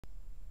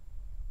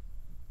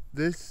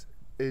This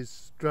is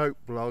stroke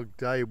blog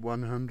day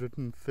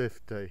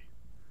 150.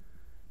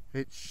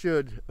 It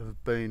should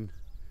have been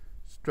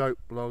stroke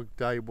blog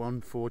day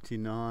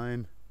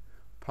 149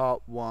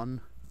 part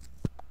 1,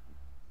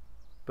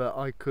 but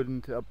I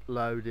couldn't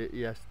upload it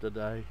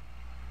yesterday,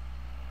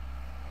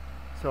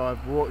 so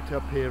I've walked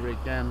up here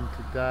again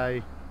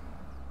today.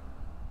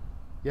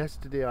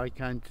 Yesterday I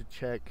came to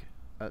check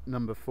at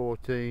number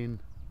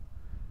 14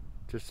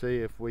 to see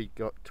if we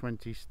got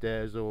 20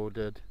 stairs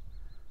ordered,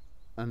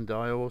 and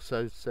I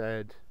also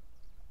said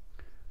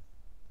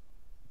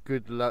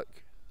good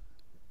luck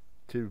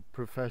to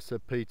Professor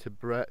Peter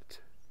Brett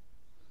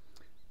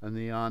and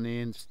the Arnie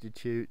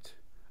Institute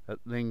at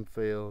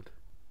Lingfield.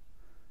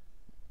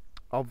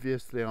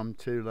 Obviously I'm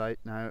too late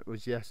now. It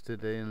was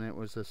yesterday and it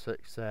was a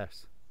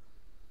success.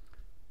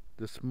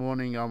 This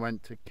morning I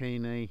went to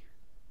Keeney,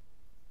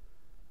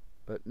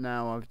 but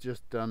now I've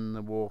just done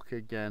the walk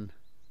again,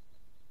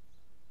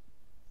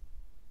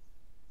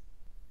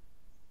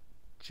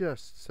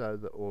 just so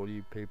that all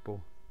you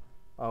people,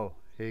 oh,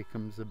 here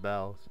comes the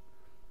bells,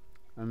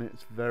 and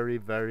it's very,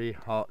 very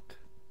hot.